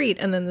the street,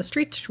 and then the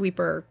street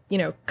sweeper,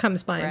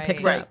 comes by and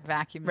picks it up.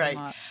 Vacuums Right.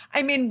 them up.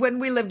 I mean, when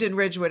we lived in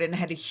Ridgewood and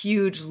had a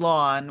huge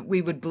lawn,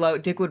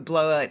 Dick would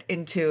blow it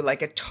into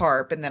like a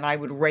tarp, and then I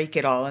would rake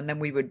it all, and then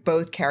we would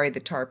both carry the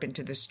tarp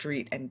into the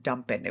street and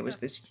dump it. And it was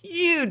this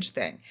huge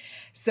thing.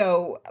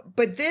 So,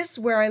 but this,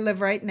 where I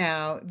live right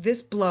now,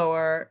 this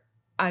blower,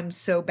 I'm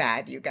so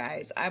bad, you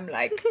guys. I'm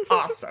like,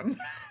 awesome.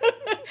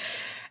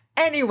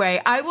 Anyway,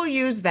 I will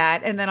use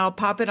that, and then I'll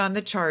pop it on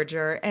the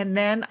charger. And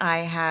then I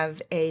have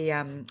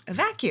a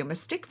vacuum, a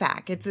stick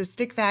vac. It's a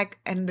stick vac.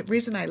 And the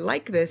reason I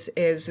like this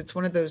is it's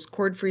one of those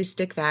cord-free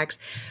stick vacs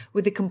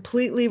with a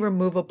completely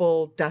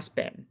removable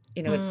dustbin.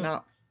 It's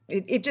not,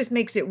 it just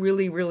makes it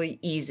really, really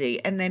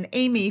easy. And then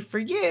Amy, for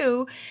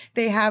you,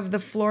 they have the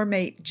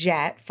FloorMate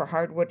Jet for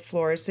hardwood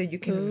floors. So you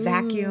can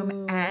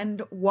vacuum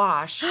and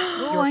wash your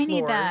Oh, floors I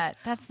need that.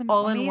 That's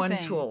all amazing. in one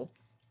tool.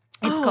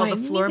 It's Oh, called I the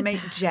need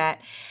FloorMate that.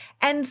 Jet.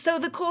 And so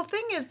the cool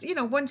thing is,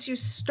 once you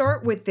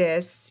start with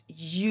this,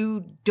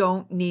 you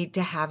don't need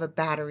to have a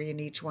battery in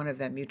each one of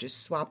them. You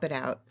just swap it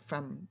out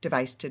from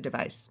device to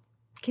device.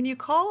 Can you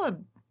call a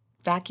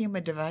vacuum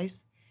a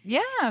device?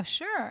 Yeah,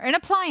 sure. An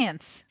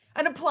appliance.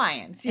 An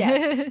appliance,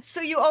 yes.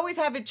 So you always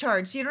have it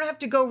charged. You don't have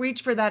to go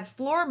reach for that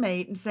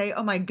FloorMate and say,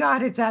 oh my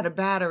God, it's out of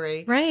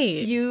battery.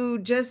 Right. You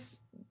just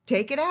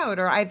take it out.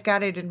 Or I've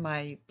got it in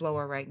my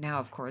blower right now,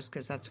 of course,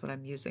 because that's what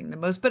I'm using the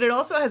most. But it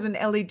also has an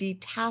LED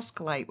task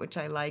light, which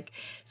I like.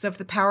 So if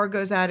the power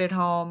goes out at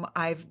home,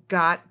 I've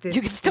got this,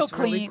 You can still this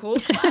really clean. cool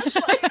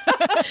flashlight.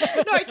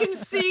 No, I can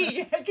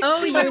see. I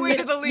can see my way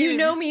to the leaves. you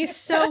know me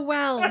so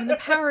well. When the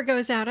power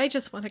goes out, I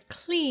just want to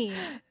clean.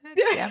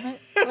 Damn it.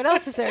 What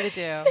else is there to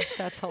do?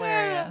 That's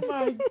hilarious.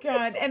 Oh my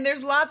God. And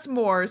there's lots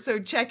more. So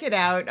check it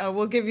out.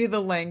 We'll give you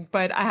the link.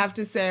 But I have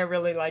to say, I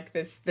really like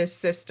this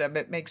system.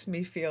 It makes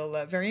me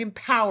feel very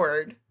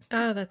empowered.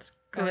 Oh, that's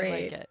I like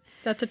great. it.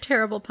 That's a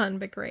terrible pun,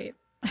 but great.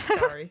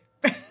 Sorry.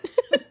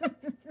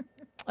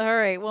 All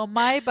right. Well,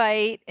 my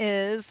bite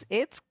is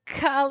it's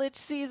college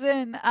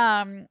season.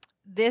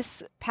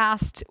 This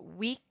past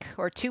week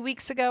or 2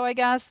 weeks ago, I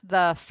guess,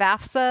 the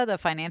FAFSA, the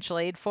financial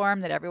aid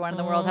form that everyone in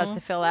the world has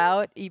to fill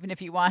out, even if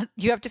you want,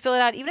 you have to fill it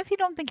out. Even if you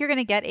don't think you're going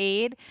to get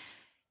aid,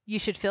 you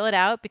should fill it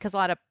out because a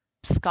lot of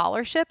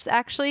scholarships,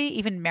 actually,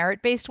 even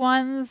merit-based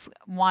ones,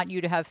 want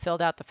you to have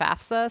filled out the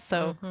FAFSA.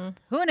 So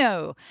who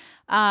knew?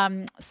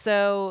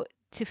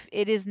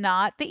 It is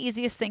not the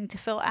easiest thing to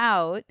fill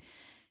out.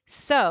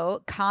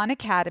 So Khan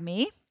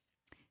Academy,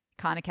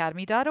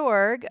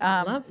 khanacademy.org,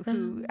 Love who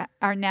them.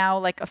 are now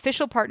like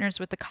official partners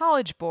with the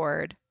College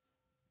Board,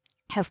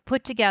 have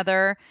put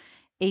together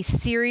a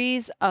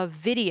series of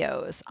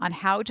videos on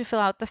how to fill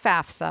out the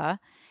FAFSA.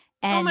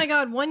 And Oh my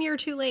God, 1 year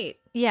too late.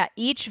 yeah,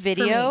 each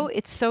video, me.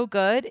 it's so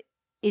good.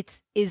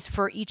 Is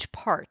for each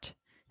part.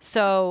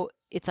 So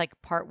it's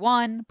like part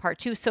 1, part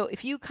 2. So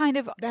if you kind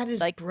of That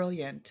is like,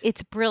 brilliant.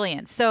 it's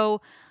brilliant.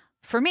 So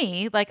for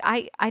me, like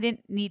I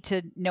didn't need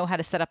to know how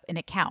to set up an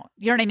account.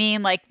 You know what I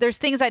mean? Like there's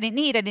things I didn't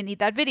need. I didn't need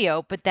that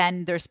video, but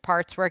then there's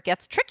parts where it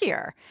gets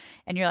trickier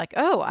and you're like,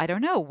 oh, I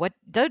don't know. What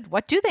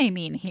do they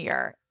mean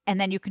here?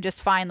 And then you can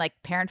just find like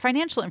parent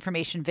financial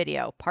information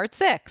video, part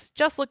 6.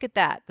 Just look at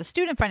that. The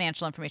student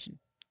financial information.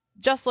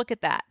 Just look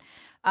at that.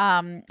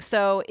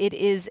 So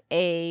it's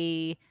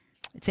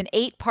an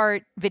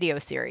 8-part video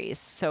series.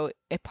 So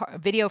a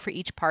video for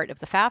each part of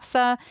the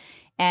FAFSA,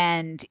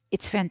 and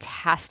it's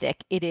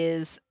fantastic. It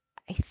is,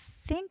 I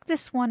think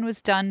this one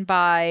was done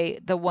by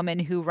the woman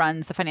who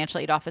runs the financial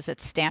aid office at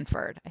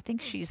Stanford. I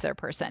think she's their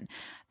person.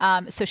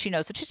 So she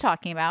knows what she's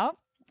talking about.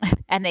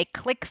 And they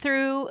click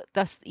through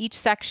each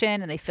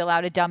section and they fill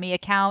out a dummy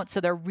account. So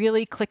they're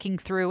really clicking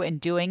through and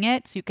doing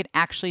it. So you can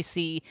actually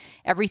see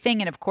everything.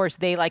 And of course,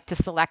 they like to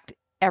select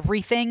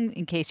everything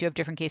in case you have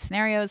different case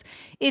scenarios.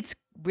 It's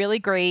really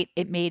great.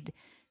 It made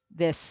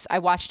this, I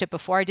watched it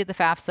before I did the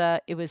FAFSA.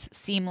 It was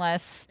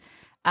seamless.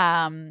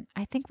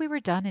 I think we were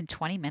done in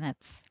 20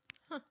 minutes.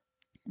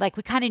 Like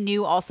we kind of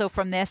knew also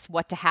from this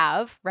what to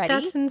have ready.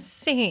 That's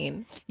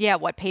insane. Yeah,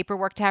 what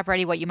paperwork to have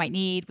ready, what you might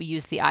need. We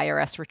used the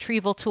IRS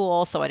retrieval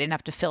tool, so I didn't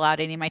have to fill out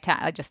any of my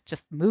I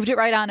just moved it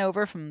right on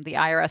over from the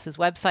IRS's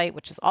website,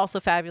 which is also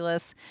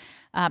fabulous.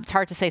 It's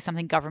hard to say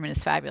something government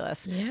is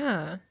fabulous,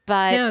 Yeah.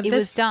 but No, it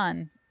was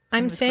done.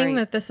 I'm It was saying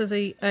great. that this is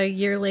a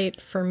year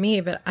late for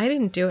me, but I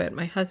didn't do it.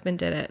 My husband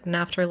did it. And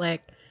after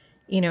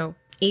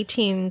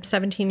 18,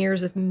 17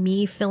 years of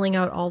me filling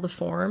out all the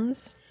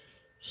forms,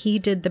 he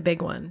did the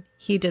big one.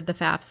 He did the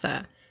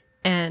FAFSA.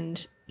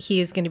 And he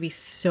is going to be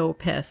so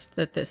pissed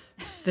that this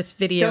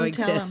video Don't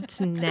tell him.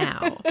 exists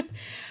now.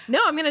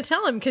 No, I'm going to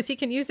tell him because he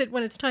can use it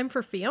when it's time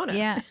for Fiona.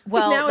 Yeah.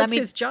 Well, now let it's me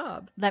his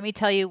job. let me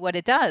tell you what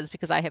it does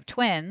because I have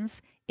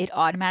twins. It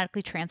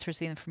automatically transfers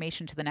the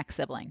information to the next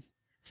sibling.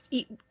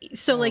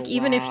 So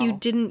even if you wow.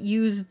 didn't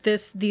use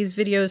these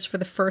videos for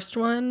the first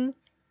one,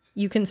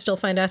 you can still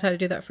find out how to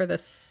do that for the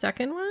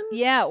second one?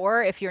 Yeah,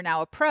 or if you're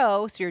now a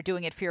pro, so you're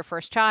doing it for your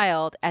first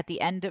child, at the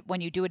end, when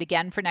you do it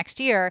again for next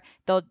year,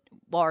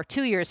 or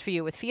 2 years for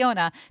you with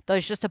Fiona,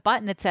 there's just a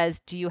button that says,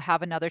 do you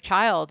have another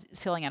child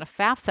filling out a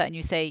FAFSA? And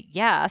you say,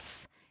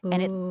 yes.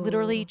 And it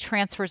literally Ooh.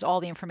 transfers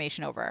all the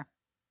information over.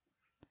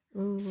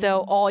 Ooh. So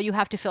all you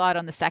have to fill out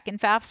on the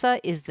second FAFSA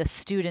is the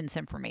student's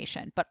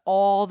information, but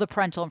all the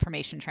parental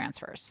information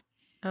transfers.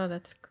 Oh,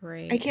 that's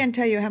great. I can't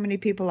tell you how many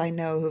people I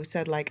know who've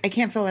said, like, I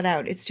can't fill it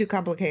out. It's too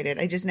complicated.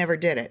 I just never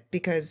did it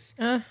because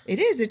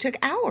it took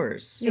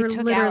hours. You're It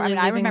took literally hours.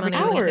 I leaving remember money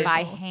on doing the it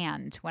by table.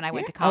 hand when I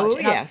went to Yeah. college. Oh,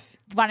 And I'll- yes.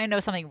 Want to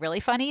know something really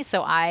funny?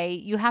 So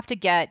you have to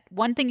get,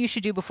 one thing you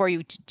should do before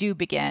you do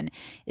begin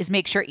is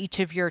make sure each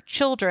of your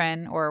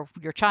children or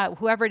your child,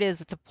 whoever it is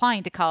that's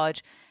applying to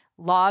college,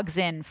 logs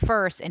in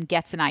first and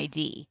gets an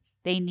ID.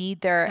 They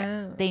need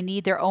Oh.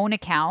 their own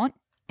account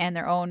and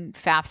their own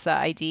FAFSA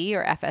ID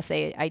or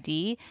FSA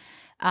ID.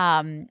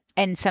 And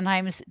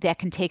sometimes that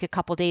can take a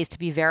couple days to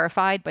be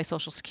verified by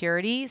Social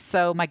Security.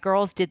 So my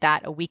girls did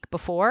that a week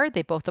before.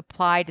 They both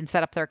applied and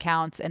set up their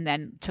accounts, and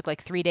then took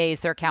like 3 days,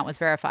 their account was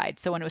verified.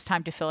 So when it was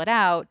time to fill it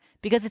out,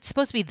 because it's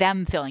supposed to be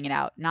them filling it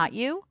out, not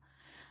you,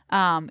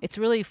 it's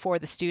really for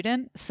the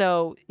student.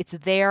 So it's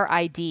their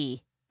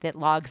ID that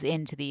logs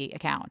into the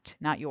account,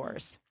 not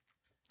yours.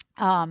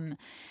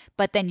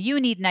 But then you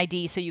need an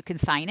ID so you can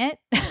sign it.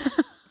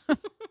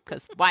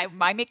 Because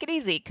why make it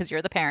easy? Because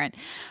you're the parent.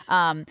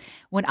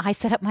 When I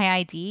set up my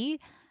ID,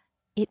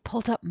 it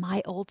pulled up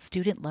my old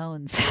student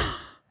loans.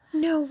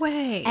 No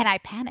way. And I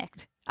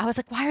panicked. I was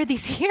like, why are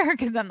these here?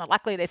 Because then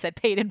luckily they said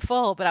paid in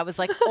full. But I was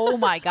like, oh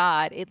my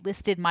God, it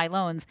listed my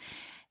loans.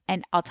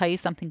 And I'll tell you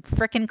something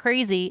freaking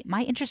crazy.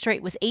 My interest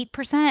rate was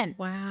 8%.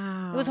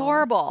 Wow. It was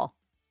horrible.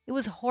 It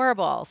was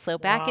horrible. So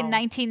back in Wow.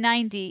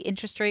 1990,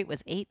 interest rate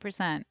was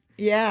 8%.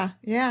 Yeah,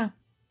 yeah.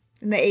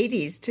 In the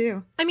 80s,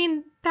 too. I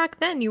mean, back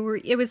then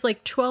it was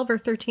like 12 or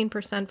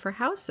 13% for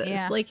houses.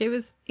 Yeah. Like it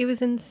was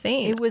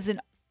insane. It was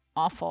an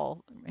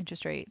awful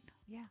interest rate.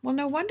 Yeah. Well,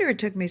 no wonder it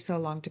took me so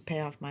long to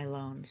pay off my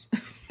loans.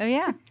 Oh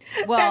yeah.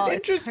 Well, That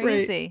it's interest rate.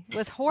 crazy. It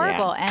was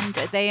horrible. And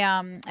they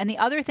and the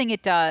other thing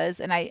it does,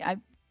 and I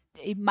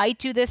it might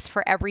do this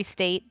for every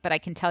state, but I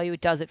can tell you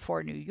it does it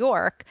for New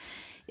York,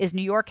 is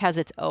New York has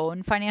its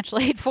own financial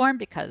aid form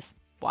because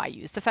why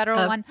use the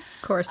federal one?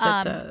 Of course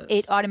it does.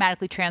 It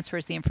automatically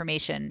transfers the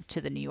information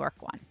to the New York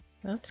one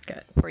That's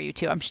good. for you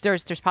too. I'm sure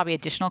there's probably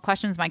additional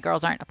questions. My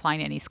girls aren't applying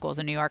to any schools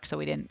in New York, so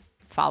we didn't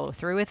follow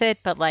through with it.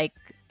 But like,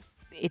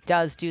 it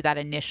does do that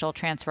initial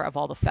transfer of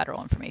all the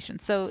federal information.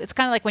 So it's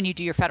kind of like when you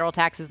do your federal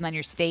taxes and then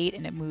your state,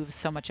 and it moves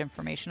so much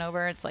information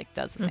over. It's like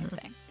does the same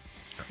thing.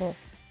 Cool.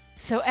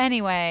 So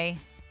anyway,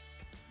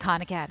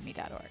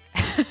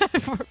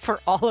 khanacademy.org for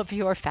all of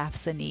your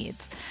FAFSA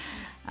needs.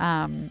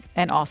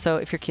 And also,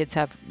 if your kids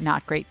have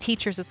not great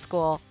teachers at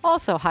school,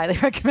 also highly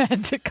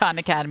recommend Khan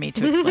Academy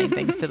to explain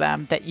things to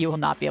them that you will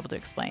not be able to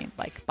explain,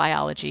 like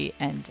biology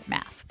and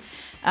math.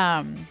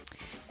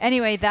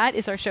 Anyway, that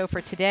is our show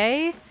for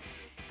today.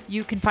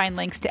 You can find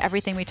links to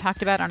everything we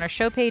talked about on our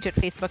show page at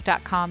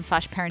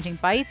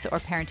facebook.com/parentingbites or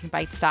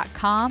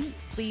parentingbites.com.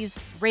 Please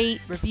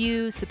rate,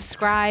 review,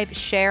 subscribe,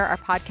 share our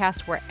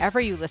podcast wherever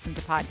you listen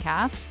to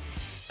podcasts.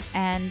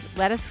 And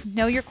let us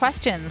know your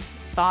questions,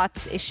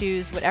 thoughts,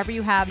 issues, whatever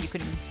you have. You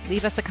can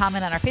leave us a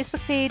comment on our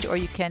Facebook page, or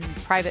you can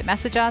private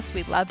message us.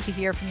 We'd love to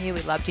hear from you.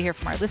 We'd love to hear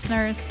from our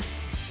listeners.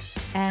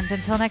 And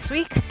until next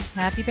week,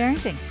 happy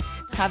parenting.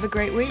 Have a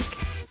great week.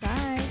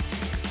 Bye.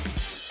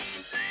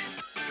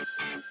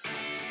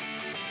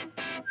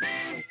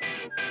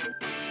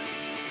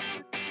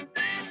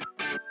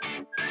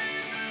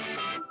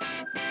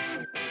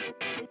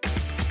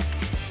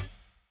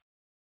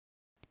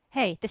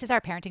 Hey, this is our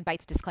Parenting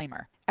Bites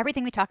disclaimer.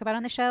 Everything we talk about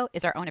on the show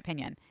is our own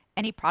opinion.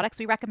 Any products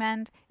we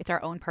recommend, it's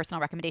our own personal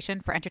recommendation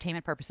for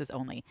entertainment purposes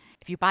only.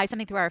 If you buy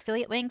something through our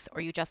affiliate links,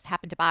 or you just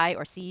happen to buy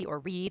or see or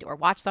read or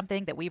watch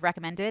something that we've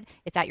recommended,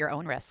 it's at your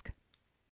own risk.